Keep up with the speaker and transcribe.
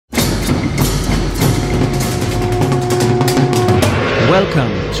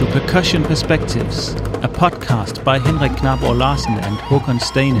to Percussion Perspectives, a podcast by Henrik Knapper Larsen and Håkon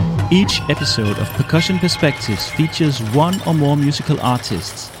Stene. Each episode of Percussion Perspectives features one or more musical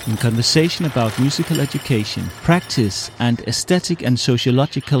artists in conversation about musical education, practice, and aesthetic and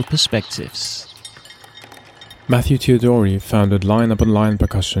sociological perspectives. Matthew Teodori founded Line Up Online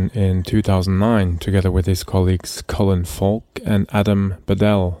Percussion in 2009 together with his colleagues Colin Falk and Adam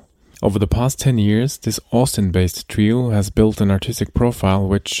Bedell. Over the past 10 years, this Austin-based trio has built an artistic profile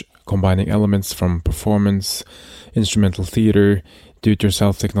which, combining elements from performance, instrumental theater,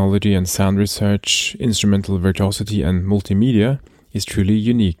 do-it-yourself technology and sound research, instrumental virtuosity and multimedia, is truly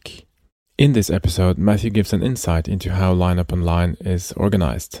unique. In this episode, Matthew gives an insight into how Line Up Online is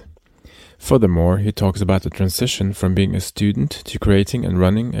organized. Furthermore, he talks about the transition from being a student to creating and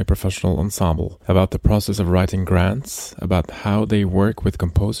running a professional ensemble, about the process of writing grants, about how they work with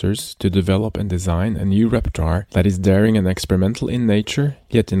composers to develop and design a new repertoire that is daring and experimental in nature,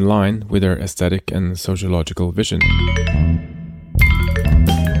 yet in line with their aesthetic and sociological vision.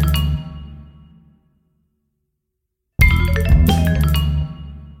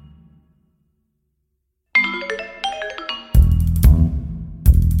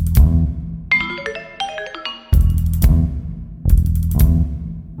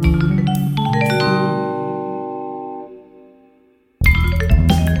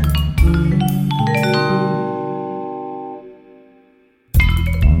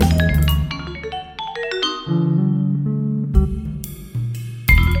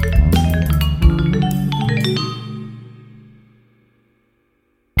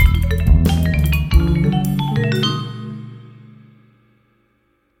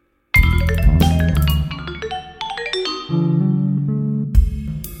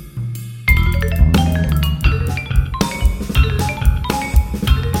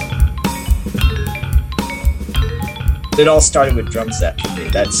 It all started with drum set for me.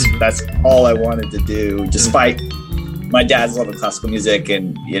 That's all I wanted to do, despite my dad's love of classical music,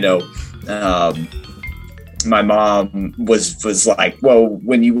 and my mom was like, "Well,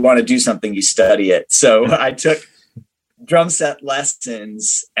 when you want to do something, you study it." So I took drum set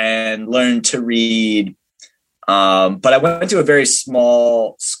lessons and learned to read. But I went to a very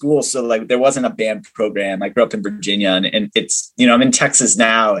small school, so like there wasn't a band program. I grew up in Virginia, and it's I'm in Texas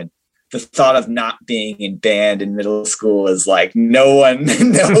now, and the thought of not being in band in middle school is like no one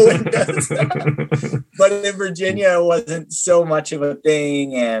does that. But in Virginia, it wasn't so much of a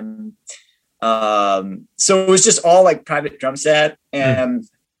thing, and so it was just all like private drum set. And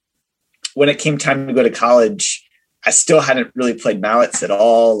when it came time to go to college, I still hadn't really played mallets at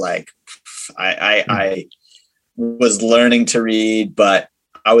all. Like I was learning to read, but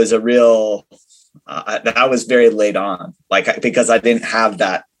I was I was very late on, because I didn't have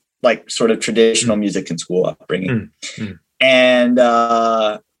that like sort of traditional music and school upbringing. And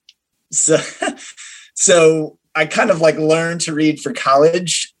so I kind of like learned to read for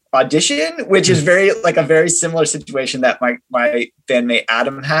college audition, which is a very similar situation that my bandmate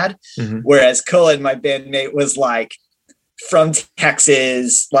Adam had. Whereas Colin, my bandmate, was like from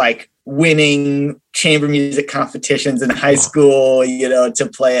Texas, like winning chamber music competitions in high school, to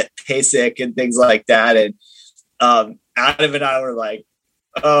play at PASIC and things like that. And Adam and I were like,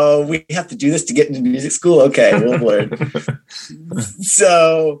 "Oh, we have to do this to get into music school? Okay, we'll learn."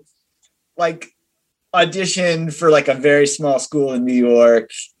 So like auditioned for like a very small school in New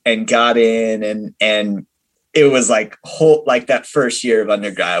York and got in, and it was like that first year of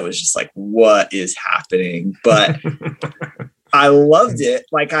undergrad, I was just like, what is happening? But I loved it.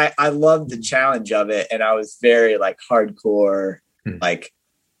 Like I loved the challenge of it. And I was very like hardcore, like,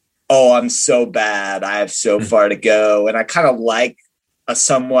 oh, I'm so bad, I have so far to go. And I kind of like a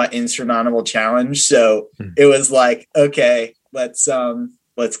somewhat insurmountable challenge. So it was like, okay, let's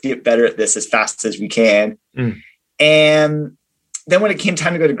get better at this as fast as we can. And then when it came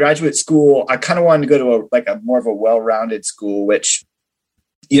time to go to graduate school, I kind of wanted to go to a more of a well-rounded school, which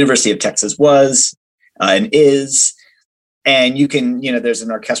University of Texas was and is. And you can, there's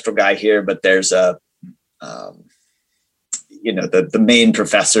an orchestral guy here, but there's the main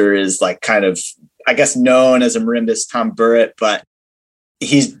professor is like kind of, I guess, known as a marimbist, Tom Burrett, but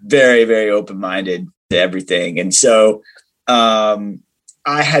he's very, very open-minded to everything. And so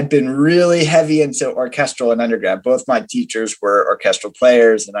I had been really heavy into orchestral in undergrad. Both my teachers were orchestral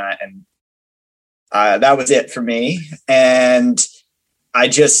players, and that was it for me. And I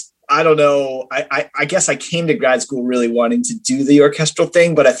don't know. I guess I came to grad school really wanting to do the orchestral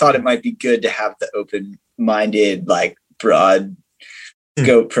thing, but I thought it might be good to have the open-minded, like broad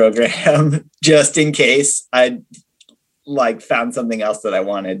scope program just in case I like found something else that I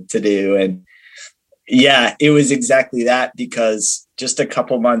wanted to do. And yeah, it was exactly that, because just a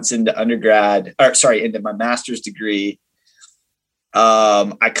couple months into into my master's degree,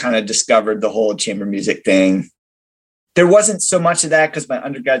 I kind of discovered the whole chamber music thing. There wasn't so much of that because my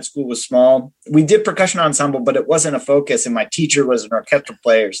undergrad school was small. We did percussion ensemble, but it wasn't a focus. And my teacher was an orchestral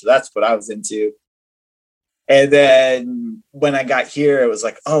player. So that's what I was into. And then when I got here, it was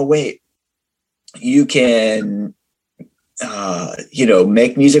like, oh, wait, you can,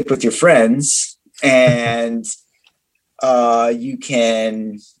 make music with your friends, and you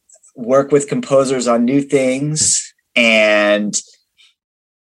can work with composers on new things. And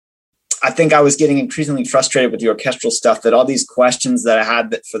I think I was getting increasingly frustrated with the orchestral stuff, that all these questions that I had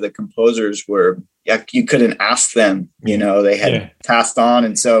that for the composers were, you couldn't ask them, they had passed on.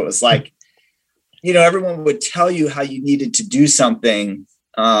 And so it was like, everyone would tell you how you needed to do something,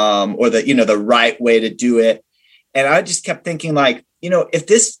 or the right way to do it. And I just kept thinking, like, if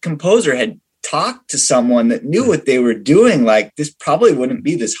this composer had talked to someone that knew what they were doing, like, this probably wouldn't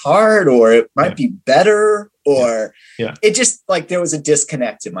be this hard, or it might be better, or it just, like, there was a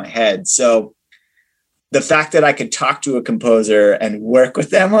disconnect in my head. So the fact that I could talk to a composer and work with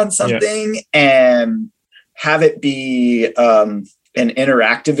them on something and have it be an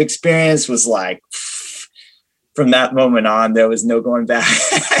interactive experience was like, from that moment on, there was no going back.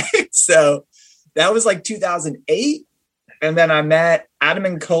 So that was like 2008. And then I met Adam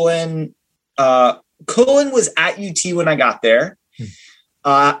and Cullen. Cullen was at UT when I got there.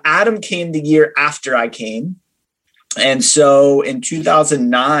 Adam came the year after I came. And so in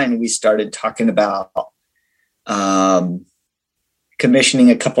 2009, we started talking about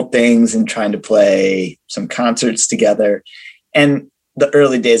commissioning a couple things and trying to play some concerts together. And the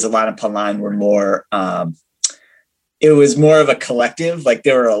early days of Line Upon Line were more, it was more of a collective. Like,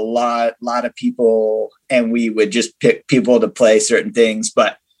 there were a lot of people, and we would just pick people to play certain things.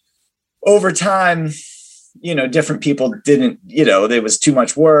 But over time, different people didn't, there was too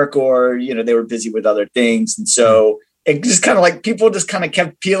much work, or, they were busy with other things. And so it just kind of like, people just kind of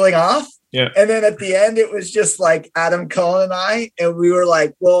kept peeling off. Yeah. And then at the end, it was just like Adam, Cullen, and I, and we were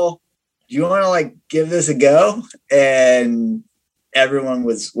like, well, do you want to, like, give this a go? And everyone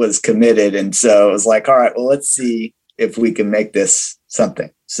was committed. And so it was like, all right, well, let's see if we can make this something.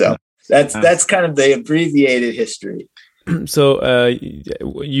 So that's kind of the abbreviated history. So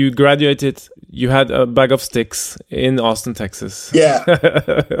you graduated, you had a bag of sticks in Austin, Texas. Yeah.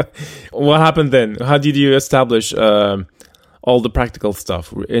 What happened then? How did you establish all the practical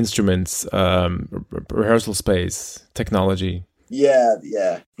stuff, instruments, rehearsal space, technology? Yeah.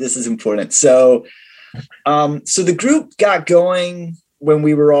 This is important. So the group got going when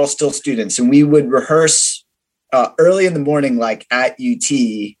we were all still students, and we would rehearse early in the morning, like at UT.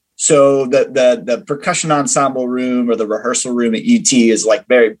 So the percussion ensemble room, or the rehearsal room at UT, is like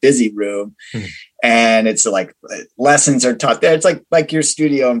very busy room. And it's like lessons are taught there. It's like your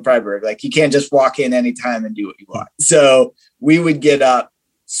studio in Freiburg. Like, you can't just walk in anytime and do what you want. So we would get up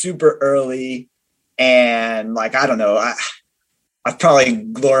super early, and, like, I don't know, I've probably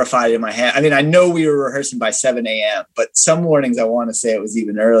glorified it in my head. I mean, I know we were rehearsing by 7 a.m., but some mornings I want to say it was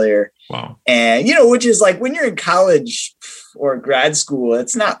even earlier. Wow. And, which is like, when you're in college or grad school,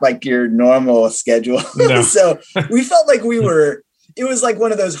 it's not like your normal schedule. No. So we felt like it was like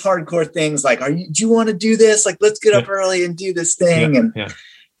one of those hardcore things. Like, do you want to do this? Like, let's get up early and do this thing.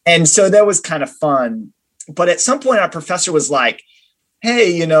 And so that was kind of fun. But at some point, our professor was like,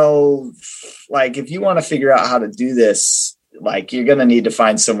 hey, like, if you want to figure out how to do this, like, you're going to need to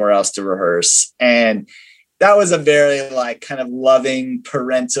find somewhere else to rehearse. And that was a very, like, kind of loving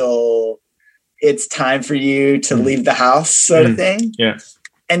parental, it's time for you to leave the house sort of thing. Yeah.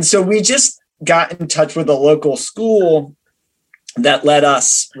 And so we just got in touch with a local school that let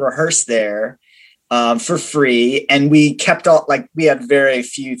us rehearse there for free. And we kept we had very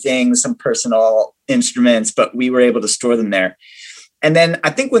few things, some personal instruments, but we were able to store them there. And then I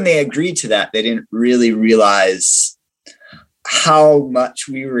think when they agreed to that, they didn't really realize how much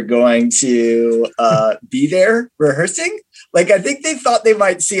we were going to be there rehearsing. Like, I think they thought they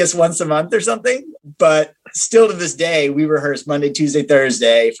might see us once a month or something, but still to this day, we rehearse Monday, Tuesday,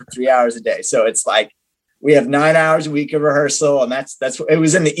 Thursday for 3 hours a day. So it's like, we have 9 hours a week of rehearsal, and that's it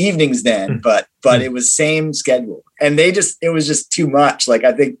was in the evenings then, but it was same schedule. And it was just too much. Like,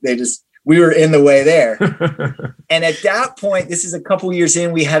 I think we were in the way there. And at that point, this is a couple years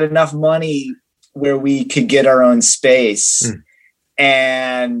in, we had enough money where we could get our own space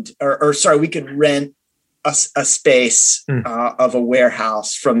we could rent a space of a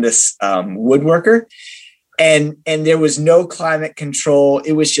warehouse from this woodworker. And there was no climate control.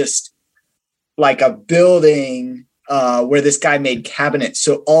 It was just like a building where this guy made cabinets.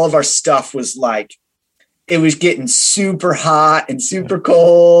 So all of our stuff was like it was getting super hot and super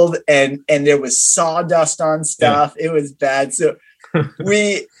cold, and there was sawdust on stuff. It was bad. So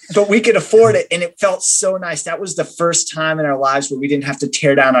but we could afford it, and it felt so nice. That was the first time in our lives where we didn't have to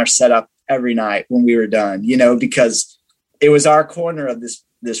tear down our setup every night when we were done, because it was our corner of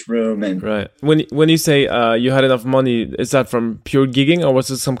this room. And right. When you say you had enough money, is that from pure gigging, or was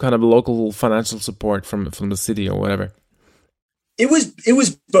it some kind of local financial support from the city or whatever? It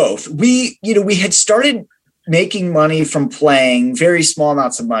was both. We had started making money from playing, very small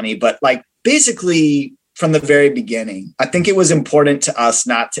amounts of money, but like basically from the very beginning, I think it was important to us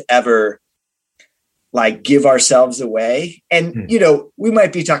not to ever like give ourselves away. And, we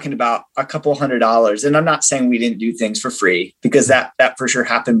might be talking about a couple $100, and I'm not saying we didn't do things for free, because that for sure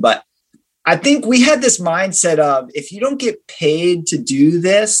happened. But I think we had this mindset of, if you don't get paid to do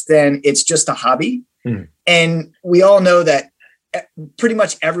this, then it's just a hobby. And we all know that pretty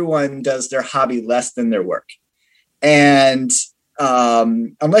much everyone does their hobby less than their work. And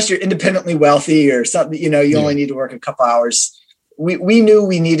unless you're independently wealthy or something, you only need to work a couple hours. We knew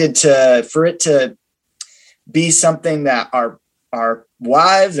we needed for it to be something that our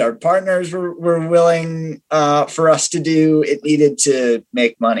wives, our partners were willing for us to do. It needed to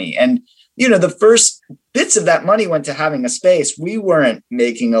make money. And, the first bits of that money went to having a space. We weren't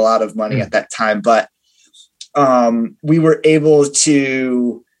making a lot of money at that time, but we were able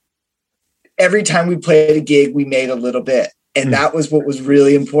to, every time we played a gig, we made a little bit. And that was what was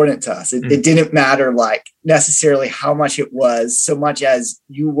really important to us. It didn't matter like necessarily how much it was, so much as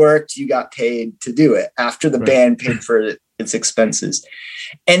you worked, you got paid to do it after the band paid for its expenses.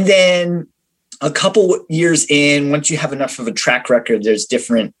 And then a couple years in, once you have enough of a track record, there's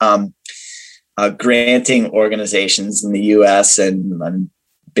different granting organizations in the US and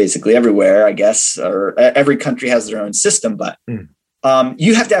basically everywhere, I guess, or every country has their own system, but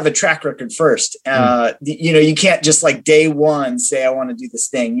you have to have a track record first. You can't just like day one say, I want to do this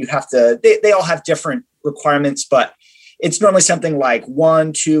thing. You have to, they all have different requirements, but it's normally something like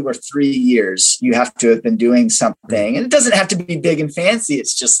 1, 2, or 3 years. You have to have been doing something, and it doesn't have to be big and fancy.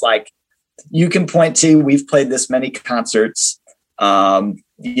 It's just like, you can point to, we've played this many concerts.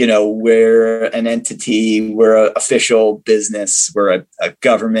 We're an entity, we're an official business, we're a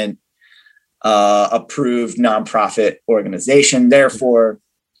government approved nonprofit organization. Therefore,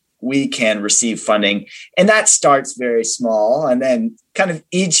 we can receive funding. And that starts very small. And then kind of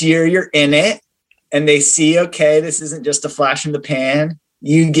each year you're in it and they see, okay, this isn't just a flash in the pan.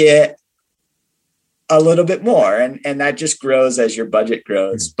 You get a little bit more. And that just grows as your budget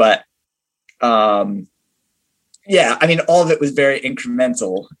grows. But all of it was very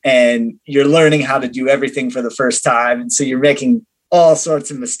incremental, and you're learning how to do everything for the first time. And so you're making all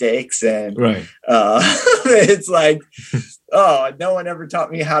sorts of mistakes, and it's like, no one ever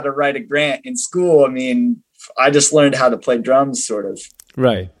taught me how to write a grant in school. I mean, I just learned how to play drums, sort of.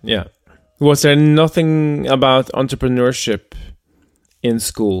 Right. Yeah. Was there nothing about entrepreneurship in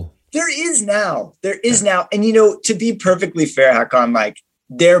school? There is now. And, to be perfectly fair, Hakon, like,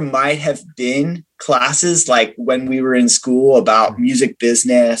 there might have been classes like when we were in school about music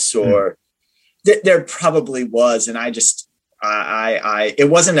business, or there probably was. And it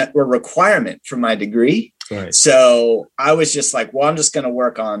wasn't a requirement for my degree. Right. So I was just like, well, I'm just going to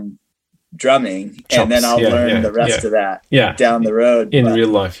work on drumming, and then I'll learn the rest of that down the road. In real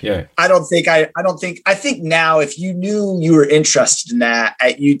life. Yeah. I think now, if you knew you were interested in that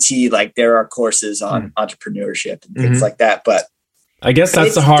at UT, like there are courses on entrepreneurship and things like that. But I guess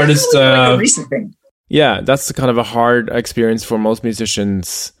that's the hardest like a recent thing. Yeah, that's kind of a hard experience for most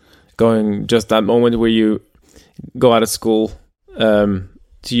musicians, going just that moment where you go out of school,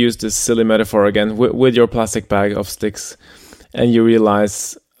 to use this silly metaphor again, with your plastic bag of sticks, and you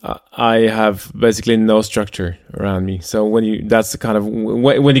realize I have basically no structure around me. So that's the kind of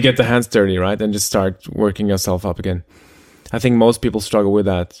when you get the hands dirty, right, and just start working yourself up again. I think most people struggle with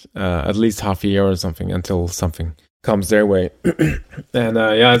that at least half a year or something, until something comes their way. And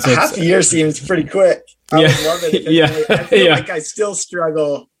half a year seems pretty quick. I would love it. I feel like I still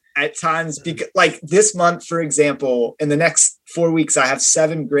struggle at times, because like this month, for example, in the next 4 weeks, I have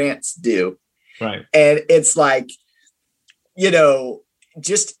 7 grants due. Right. And it's like, how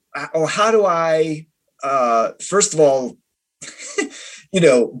do I, first of all,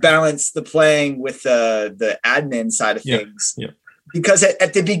 balance the playing with the admin side of things. Yeah. Because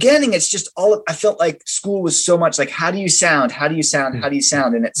at the beginning, it's just I felt like school was so much like, how do you sound? How do you sound? How do you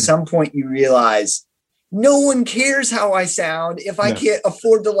sound? And at some point you realize no one cares how I sound if I can't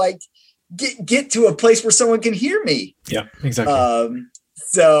afford to like get to a place where someone can hear me. Yeah, exactly.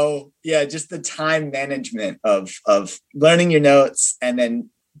 So just the time management of learning your notes and then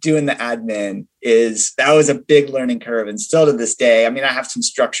doing the admin that was a big learning curve. And still to this day, I mean, I have some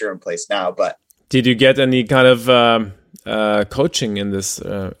structure in place now, but. Did you get any kind of coaching in this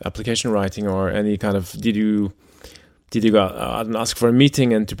application writing, or any kind of, did you go and ask for a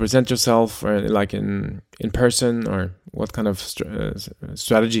meeting and to present yourself, or like in person, or what kind of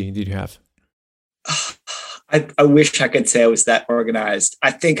strategy did you have? I wish I could say I was that organized.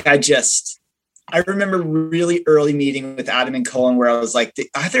 I think I remember really early meeting with Adam and Colin where I was like, do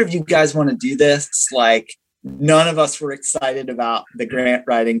either of you guys want to do this? Like, none of us were excited about the grant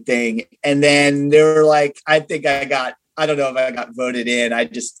writing thing. And then they were like, I don't know if I got voted in.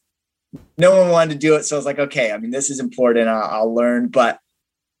 No one wanted to do it. So I was like, okay, I mean, this is important. I'll learn. But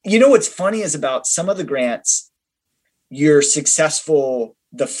you know, what's funny is about some of the grants, you're successful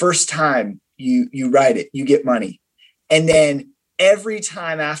the first time you write it, you get money. And then every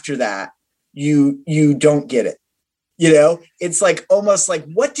time after that, you don't get it. You know, it's like almost like,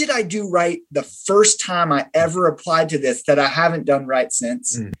 what did I do right the first time I ever applied to this that I haven't done right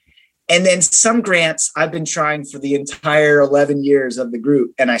since? And then some grants I've been trying for the entire 11 years of the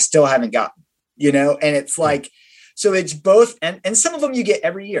group and I still haven't gotten, you know, and it's like, so it's both. And some of them you get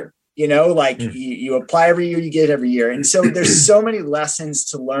every year, you know, like you apply every year, you get it every year. And so there's so many lessons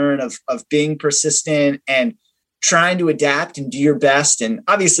to learn of being persistent and trying to adapt and do your best. And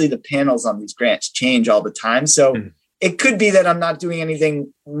obviously the panels on these grants change all the time. So it could be that I'm not doing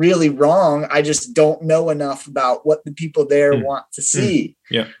anything really wrong. I just don't know enough about what the people there want to see.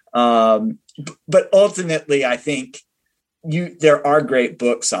 Yeah. But ultimately, I think there are great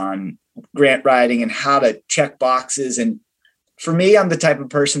books on grant writing and how to check boxes. And for me, I'm the type of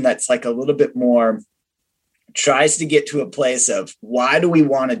person that's like a little bit more tries to get to a place of, why do we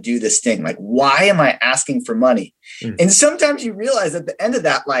want to do this thing? Like, why am I asking for money? And sometimes you realize at the end of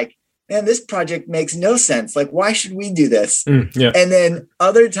that, like, man, this project makes no sense. Like, why should we do this? And then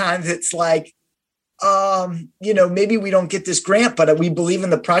other times it's like, you know, maybe we don't get this grant, but we believe in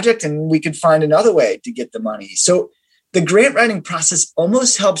the project and we could find another way to get the money. So the grant writing process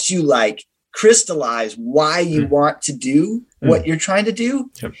almost helps you like crystallize why you want to do what you're trying to do.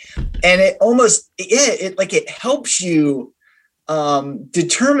 And it almost, it helps you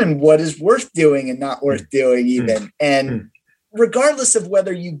determine what is worth doing and not worth doing even. And regardless of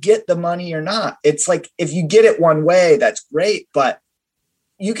whether you get the money or not, it's like, if you get it one way, that's great. But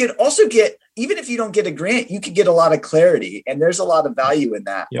you can also get, even if you don't get a grant, you could get a lot of clarity. And there's a lot of value in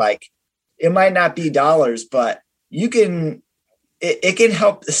that. Like, it might not be dollars, but it can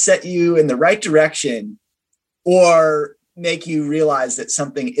help set you in the right direction or make you realize that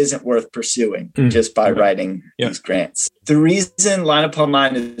something isn't worth pursuing just by writing these grants. The reason Line Upon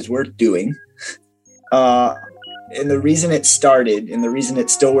Line is worth doing, and the reason it started and the reason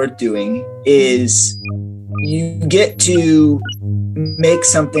it's still worth doing, is you get to make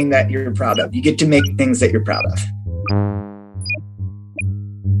something that you're proud of. You get to make things that you're proud of.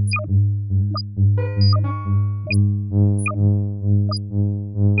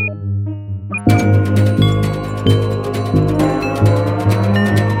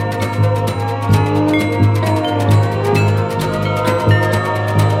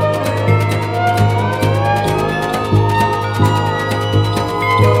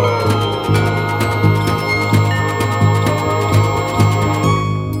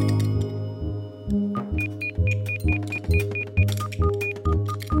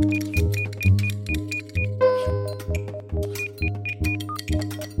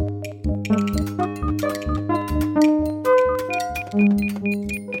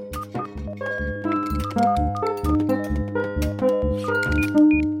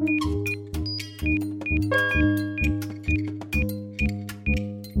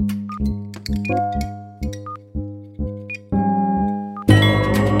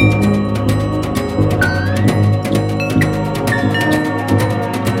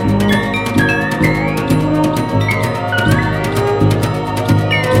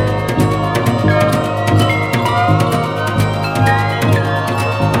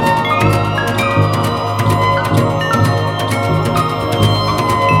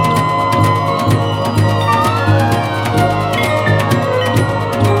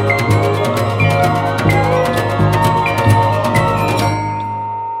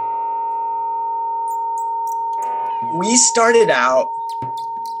 We started out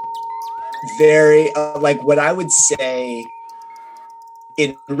very like what I would say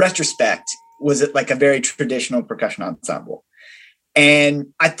in retrospect was it like a very traditional percussion ensemble. And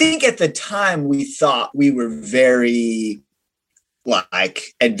I think at the time we thought we were very like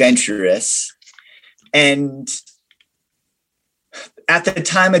adventurous. And at the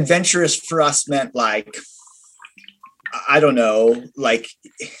time, adventurous for us meant like I don't know, like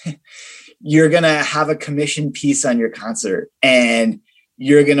you're going to have a commission piece on your concert and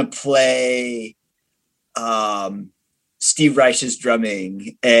you're going to play Steve Reich's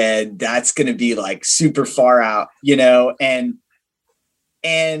drumming, and that's going to be like super far out, you know, and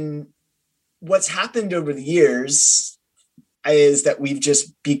what's happened over the years is that we've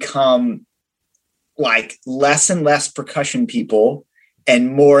just become like less and less percussion people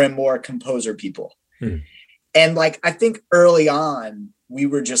and more composer people. And like, I think early on we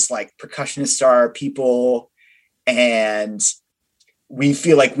were just like percussionists are people, and we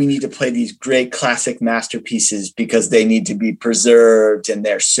feel like we need to play these great classic masterpieces because they need to be preserved and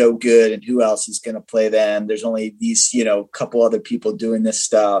they're so good. And who else is going to play them? There's only these, you know, couple other people doing this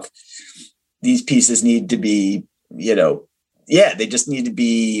stuff. These pieces need to be, you know, yeah, they just need to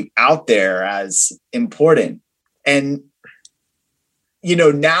be out there as important. And, you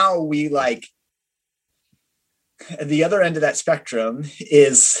know, now we like, the other end of that spectrum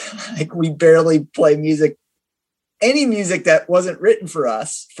is like, we barely play any music that wasn't written for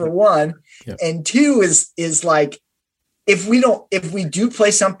us, for one. Yep. And two is like, if we do play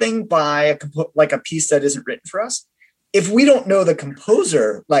something by like a piece that isn't written for us, if we don't know the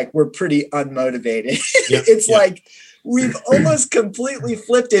composer, like we're pretty unmotivated. Yep. It's yep. Like we've almost completely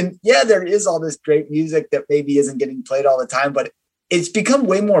flipped, and yeah, there is all this great music that maybe isn't getting played all the time, but it's become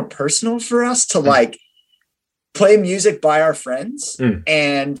way more personal for us to like play music by our friends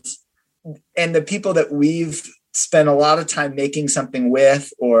and the people that we've spent a lot of time making something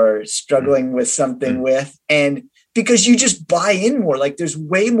with or struggling with something with. And because you just buy in more, like there's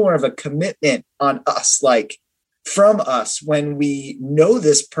way more of a commitment on us, like from us when we know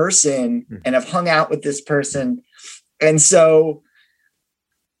this person and have hung out with this person. And so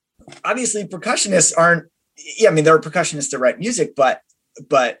obviously percussionists aren't, yeah, I mean, there are percussionists that write music, but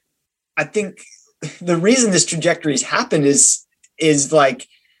I think the reason this trajectory has happened is like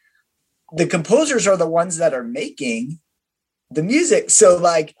the composers are the ones that are making the music. So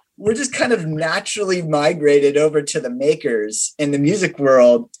like, we're just kind of naturally migrated over to the makers in the music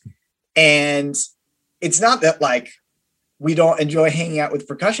world. And it's not that like, we don't enjoy hanging out with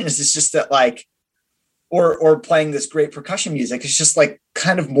percussionists. It's just that like, or playing this great percussion music. It's just like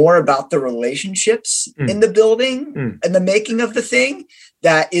kind of more about the relationships in the building and the making of the thing.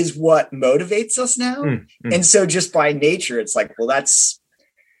 That is what motivates us now. And so just by nature, it's like, well, that's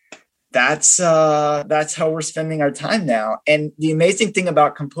how we're spending our time now. And the amazing thing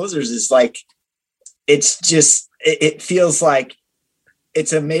about composers is like, it's just, it feels like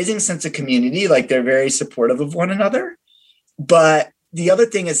it's an amazing sense of community. Like they're very supportive of one another. But the other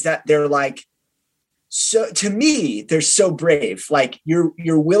thing is that they're like, so to me, they're so brave. Like you're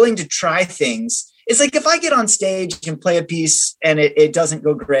willing to try things. It's like, if I get on stage and play a piece and it doesn't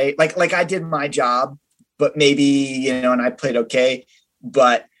go great, like I did my job, but maybe, you know, and I played okay,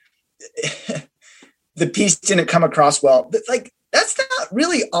 but the piece didn't come across well. But like, that's not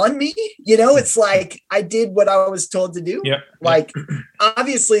really on me. You know, it's like, I did what I was told to do. Yeah. Like,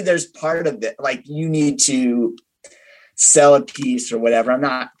 obviously there's part of it. Like you need to sell a piece or whatever. I'm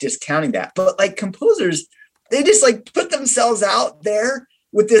not discounting that, but like composers, they just like put themselves out there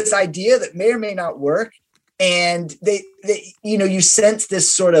with this idea that may or may not work. And they, you know, you sense this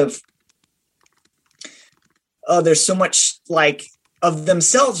sort of, oh, there's so much like of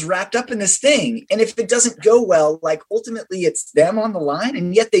themselves wrapped up in this thing. And if it doesn't go well, like ultimately it's them on the line,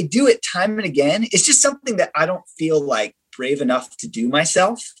 and yet they do it time and again. It's just something that I don't feel like brave enough to do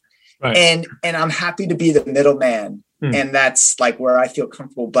myself. Right. And I'm happy to be the middleman. And that's like where I feel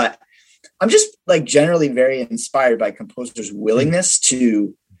comfortable. But I'm just like generally very inspired by composers' willingness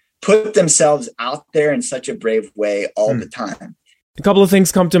to put themselves out there in such a brave way all the time. A couple of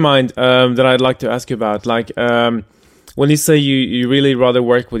things come to mind that I'd like to ask you about. Like when you say you really rather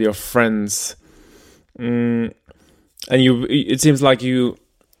work with your friends, and it seems like you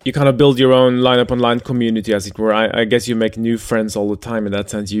kind of build your own line-up-on-line community, as it were. I guess you make new friends all the time in that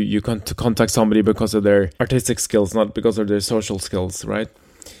sense. You contact somebody because of their artistic skills, not because of their social skills, right?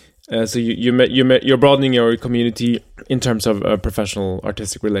 So you're broadening your community in terms of professional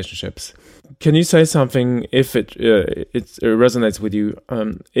artistic relationships. Can you say something if it resonates with you?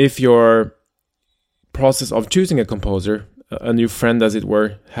 If your process of choosing a composer, a new friend, as it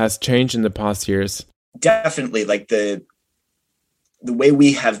were, has changed in the past years? Definitely, like the way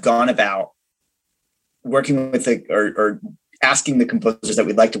we have gone about working with or asking the composers that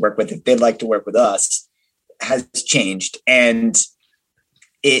we'd like to work with if they'd like to work with us has changed. And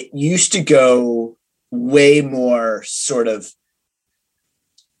it used to go way more sort of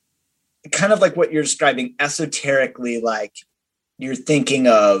kind of like what you're describing, esoterically, like you're thinking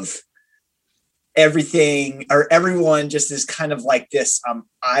of everything or everyone just is kind of like this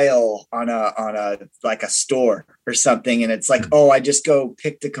aisle on a like a store or something, and it's like, oh, I just go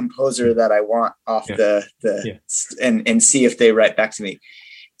pick the composer that I want off and see if they write back to me.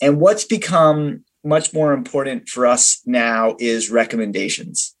 And what's become much more important for us now is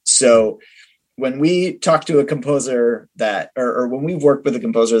recommendations. So when we talk to a composer that, or when we've worked with a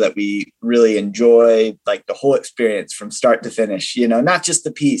composer that we really enjoy, like the whole experience from start to finish, not just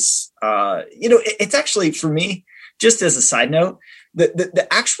the piece, it's actually, for me, just as a side note, the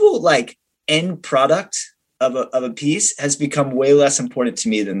actual like end product of a piece has become way less important to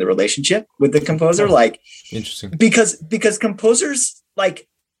me than the relationship with the composer. Like, interesting, because composers, like,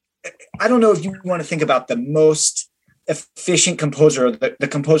 I don't know if you want to think about the most efficient composer, the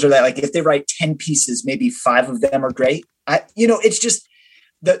composer that, like, if they write 10 pieces, maybe 5 of them are great. It's just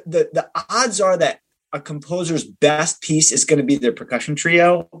the odds are that a composer's best piece is going to be their percussion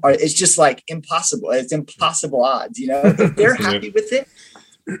trio. Or it's just like impossible. It's impossible odds, if they're happy with it,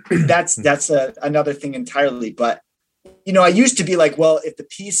 that's another thing entirely. But, I used to be like, well, if the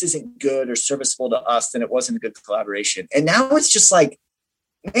piece isn't good or serviceable to us, then it wasn't a good collaboration. And now it's just like,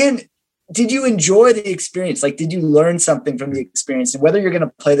 man, did you enjoy the experience? Like, did you learn something from the experience? And whether you're going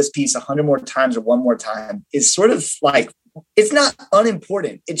to play this piece 100 more times or 1 more time is sort of like, it's not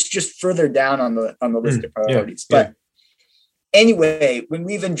unimportant. It's just further down on the list of priorities. But anyway, when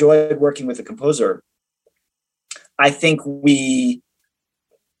we've enjoyed working with a composer, I think we,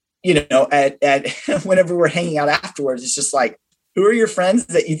 at whenever we're hanging out afterwards, it's just like, who are your friends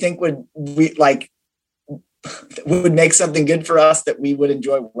that you think would make something good for us that we would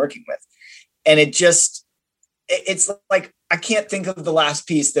enjoy working with? And it's like, I can't think of the last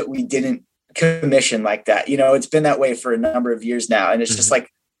piece that we didn't commission like that. It's been that way for a number of years now. And it's just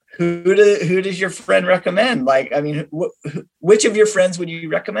like, who does your friend recommend? Like, I mean, which of your friends would you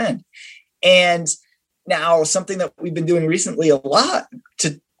recommend? And now something that we've been doing recently a lot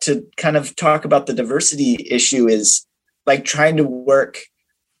to kind of talk about the diversity issue is like trying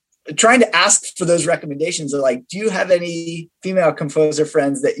to ask for those recommendations of like, do you have any female composer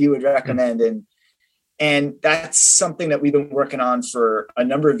friends that you would recommend? And that's something that we've been working on for a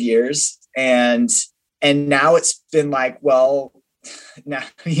number of years. And now it's been like, well, now,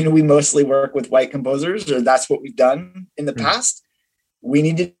 we mostly work with white composers, or that's what we've done in the past. We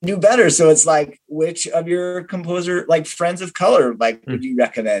need to do better. So it's like, which of your composer, like friends of color, like would you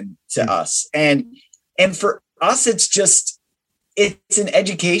recommend to us? And for us, it's an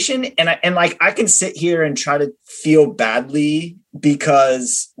education. And I can sit here and try to feel badly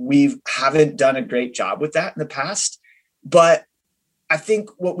because we haven't done a great job with that in the past. But I think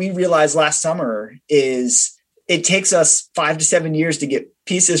what we realized last summer is it takes us 5 to 7 years to get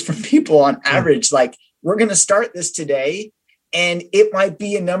pieces from people on average. Like, we're going to start this today, and it might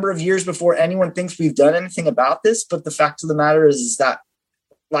be a number of years before anyone thinks we've done anything about this. But the fact of the matter is that,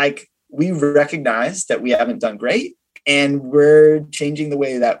 like, we recognize that we haven't done great, and we're changing the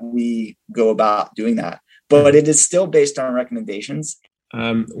way that we go about doing that. But it is still based on recommendations.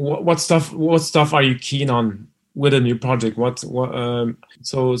 What stuff are you keen on with a new project?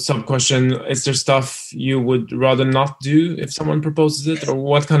 So sub question, is there stuff you would rather not do if someone proposes it? Or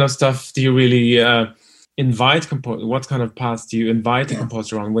what kind of stuff do you really invite what kind of paths do you invite a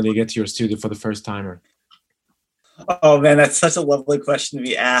composer on when they get to your studio for the first time? Oh man, that's such a lovely question to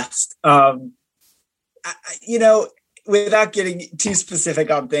be asked. Without getting too specific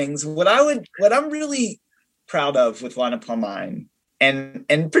on things, what I'm really proud of with Line Upon Line,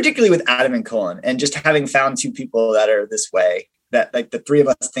 and particularly with Adam and Cullen, and just having found 2 people that are this way, that like the 3 of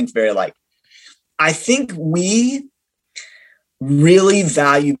us think very alike. I think we really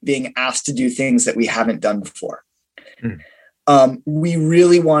value being asked to do things that we haven't done before. We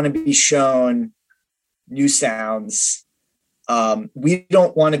really want to be shown new sounds. We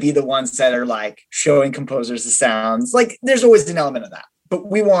don't want to be the ones that are like showing composers the sounds. Like, there's always an element of that, but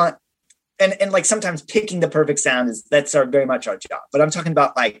we want, and like sometimes picking the perfect sound that's very much our job. But I'm talking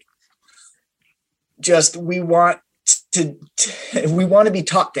about like, just, we want to be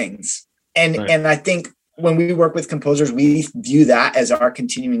taught things. And I think when we work with composers, we view that as our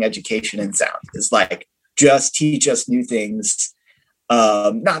continuing education in sound. It's like, just teach us new things.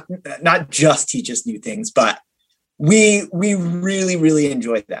 Not just teach us new things, but we really, really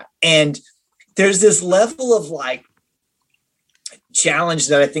enjoy that. And there's this level of like challenge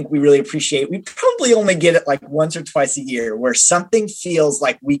that I think we really appreciate. We probably only get it like once or twice a year, where something feels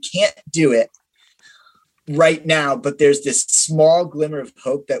like we can't do it right now, but there's this small glimmer of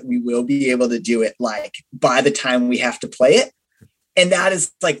hope that we will be able to do it, like, by the time we have to play it. And that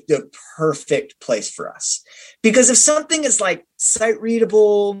is like the perfect place for us. Because if something is like sight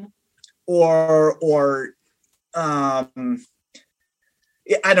readable, or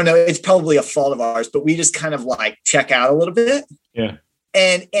I don't know, it's probably a fault of ours, but we just kind of like check out a little bit. Yeah.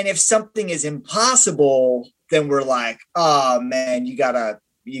 And if something is impossible, then we're like, oh man, you gotta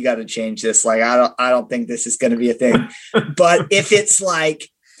change this. Like, I don't think this is going to be a thing. But if it's like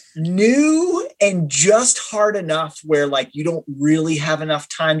new and just hard enough where like you don't really have enough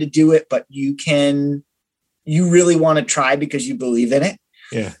time to do it, but you really want to try because you believe in it.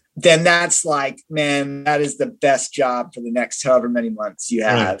 Yeah. Then that's like, man, that is the best job for the next however many months you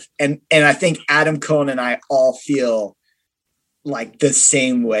have. Right. And I think Adam Cohn and I all feel like the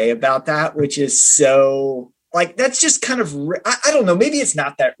same way about that, which is so like, that's just kind of, I don't know, maybe it's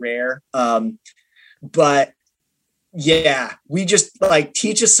not that rare. But yeah, we just like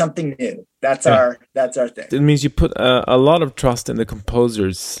teach us something new. That's our thing. It means you put a lot of trust in the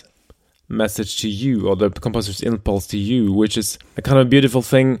composer's message to you, or the composer's impulse to you, which is a kind of beautiful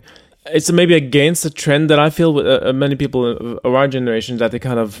thing. It's maybe against the trend that I feel with many people of our generation, that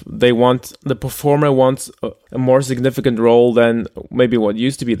the performer wants a more significant role than maybe what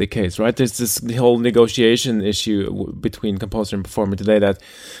used to be the case, right? There's the whole negotiation issue between composer and performer today, that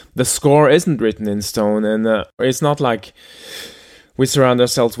the score isn't written in stone, and it's not like we surround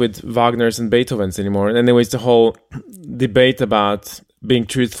ourselves with Wagners and Beethovens anymore. And anyways, the whole debate about being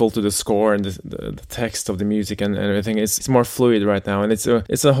truthful to the score and the text of the music and everything, it's more fluid right now, and it's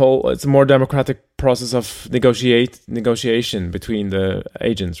a more democratic process of negotiation between the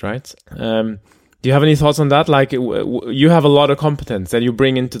agents, right? Do you have any thoughts on that? Like, you have a lot of competence that you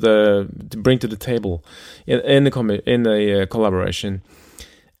bring to the table in the collaboration,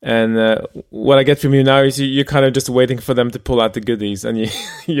 and what I get from you now is you're kind of just waiting for them to pull out the goodies, and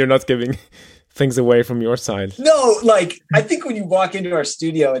you're not giving things away from your side. No, like, I think when you walk into our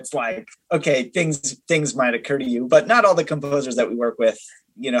studio, it's like, okay, things might occur to you, but not all the composers that we work with,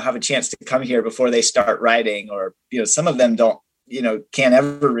 have a chance to come here before they start writing, or, some of them don't, can't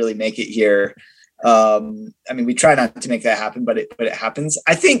ever really make it here. I mean, we try not to make that happen, but it happens.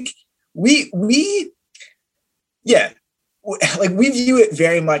 I think we view it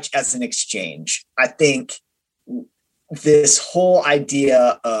very much as an exchange. I think this whole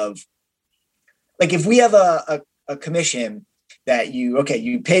idea of, like, if we have a commission that you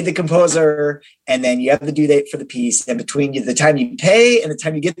paid the composer, and then you have the due date for the piece, and between the time you pay and the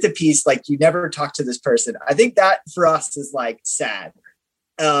time you get the piece, like, you never talk to this person. I think that for us is like sad.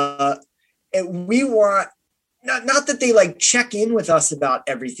 And we want not that they like check in with us about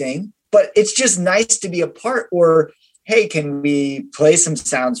everything, but it's just nice to be a part. Or, hey, can we play some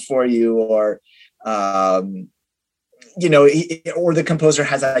sounds for you? Or or the composer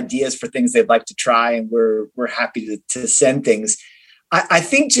has ideas for things they'd like to try, and we're happy to send things. I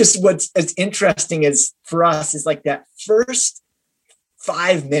think just what's interesting is for us is like that first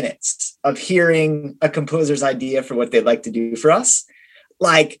 5 minutes of hearing a composer's idea for what they'd like to do for us.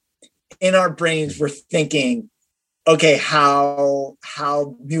 Like, in our brains, we're thinking, okay, how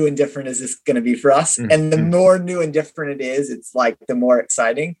new and different is this going to be for us? Mm-hmm. And the more new and different it is, it's like the more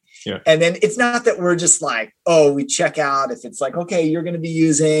exciting. Yeah. And then it's not that we're just like, oh, we check out. If it's like, okay, you're going to be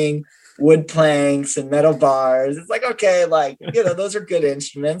using wood planks and metal bars. It's like, okay, like, those are good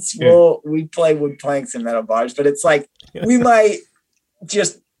instruments. Yeah. We play wood planks and metal bars, but it's like, we might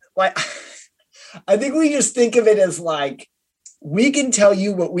just like, I think we just think of it as like, we can tell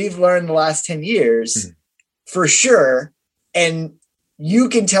you what we've learned the last 10 years for sure. And you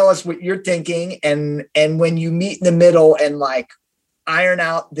can tell us what you're thinking. And when you meet in the middle and like iron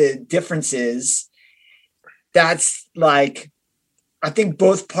out the differences, that's like, I think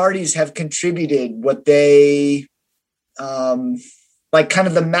both parties have contributed what they like, kind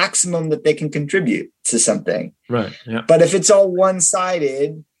of the maximum that they can contribute to something. Right. Yeah. But if it's all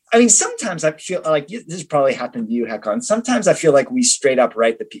one-sided, I mean, sometimes I feel like this has probably happened to you, Hakon. Sometimes I feel like we straight up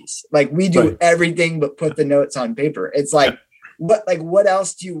write the piece. Like, we do everything but put the notes on paper. It's like, what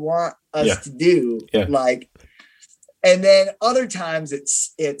else do you want us to do? Yeah. Like, and then other times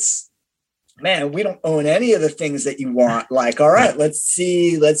it's, man, we don't own any of the things that you want. Like, all right, let's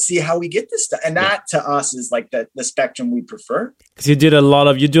see how we get this stuff. And that to us is like the spectrum we prefer. Because you do a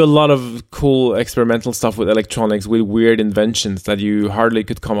lot of cool experimental stuff with electronics, with weird inventions that you hardly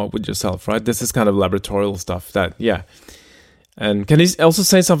could come up with yourself, right? This is kind of laboratorial stuff And can you also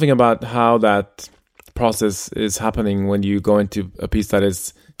say something about how that process is happening when you go into a piece that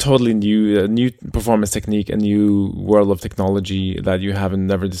is totally new, a new performance technique, a new world of technology that you haven't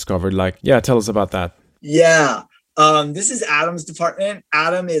never discovered? Like, tell us about that. Yeah. This is Adam's department.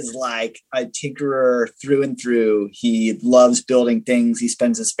 Adam is like a tinkerer through and through. He loves building things. He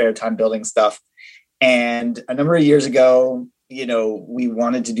spends his spare time building stuff. And a number of years ago, we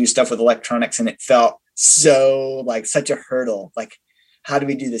wanted to do stuff with electronics, and it felt so like such a hurdle. Like, how do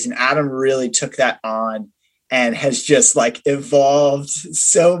we do this? And Adam really took that on and has just like evolved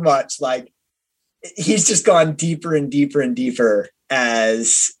so much. Like, he's just gone deeper and deeper and deeper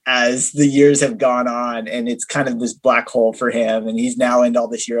as the years have gone on, and it's kind of this black hole for him. And he's now into all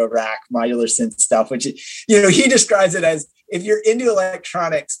this Euro rack modular synth stuff, which, he describes it as, if you're into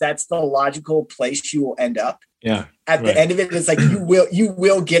electronics, that's the logical place you will end up. Yeah. At the end of it, it's like you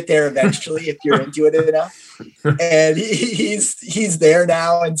will get there eventually if you're into it enough. And he's there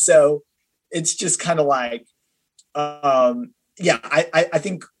now, and so it's just kind of like, I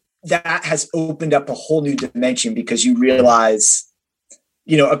think that has opened up a whole new dimension, because you realize,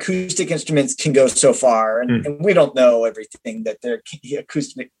 acoustic instruments can go so far, and we don't know everything that their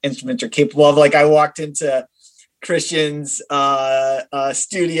acoustic instruments are capable of. Like, I walked into Christian's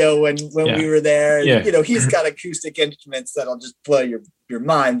studio when we were there, and, he's got acoustic instruments that'll just blow your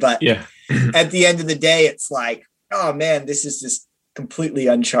mind. But at the end of the day, it's like, oh man, this is just completely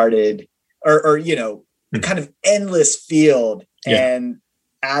uncharted or kind of endless field. And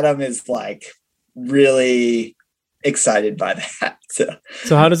Adam is like really excited by that.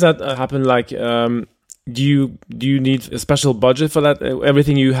 So how does that happen? Like, do you need a special budget for that?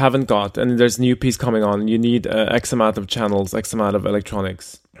 Everything you haven't got, and there's a new piece coming on. You need X amount of channels, X amount of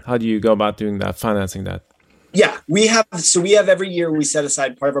electronics. How do you go about doing that, financing that? Yeah, we have every year we set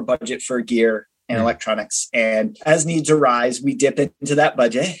aside part of our budget for gear and electronics, and as needs arise, we dip into that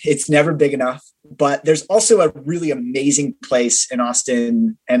budget. It's never big enough, but there's also a really amazing place in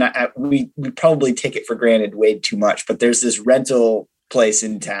Austin, and we probably take it for granted way too much, but there's this rental place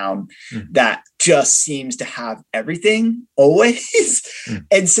in town that just seems to have everything always.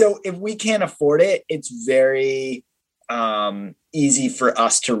 And so if we can't afford it, it's very easy for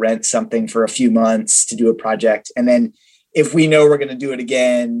us to rent something for a few months to do a project. And then if we know we're going to do it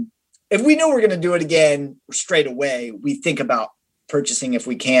again, straight away, we think about purchasing if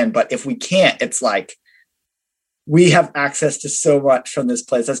we can. But if we can't, it's like, we have access to so much from this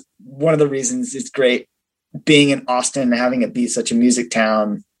place. That's one of the reasons it's great being in Austin and having it be such a music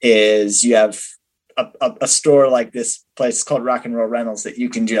town, is you have a store like this place called Rock and Roll Rentals that you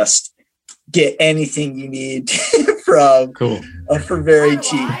can just get anything you need from for very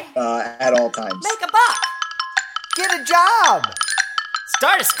cheap at all times. Make a buck. Get a job.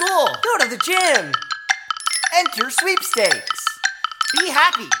 Start a school. Go to the gym. Enter sweepstakes. Be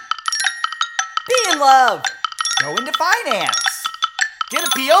happy. Be in love. Go into finance. Get a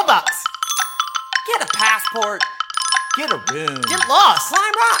P.O. box. Get a passport. Get a room. Get lost.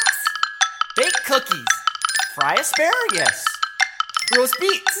 Climb rocks. Bake cookies. Fry asparagus. Roast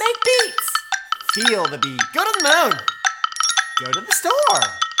beets. Make beats. Feel the beat. Go to the moon. Go to the store.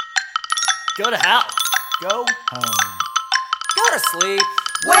 Go to hell. Go home. Go to sleep.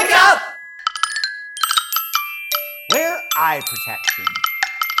 Wake up! Wear eye protection.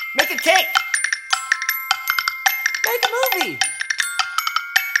 Make a cake. Make a movie.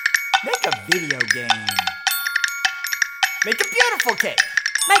 Make a video game. Make a beautiful cake.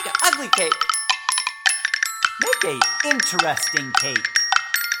 Make an ugly cake. Make a interesting cake.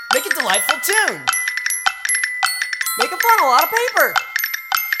 Make a delightful tune. Make a funnel out of paper.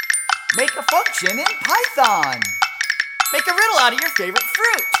 Make a function in Python. Make a riddle out of your favorite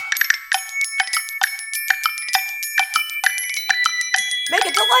fruit. Make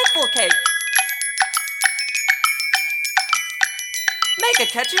a delightful cake. Make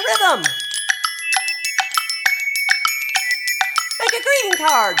a catchy rhythm. Make a greeting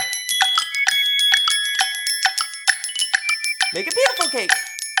card. Make a beautiful cake.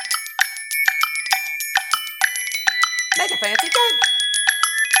 Make a fancy cake.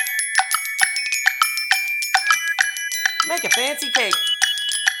 Make a fancy cake.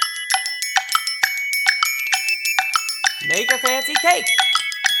 Make a fancy cake.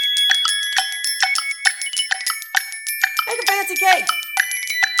 Make a fancy cake.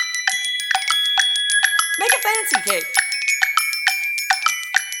 Make a fancy cake.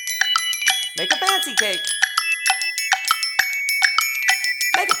 Make a fancy cake.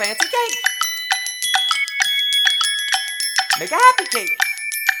 Make a fancy cake. Make a happy cake.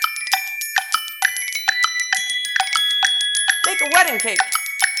 Make a wedding cake.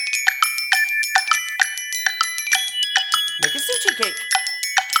 Make a sushi cake.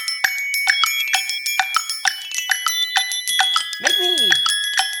 Make me.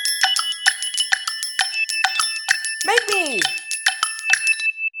 Make me.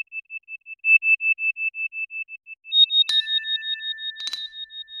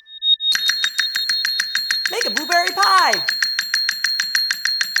 Make a blueberry pie.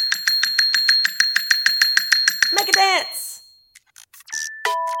 Make a dance.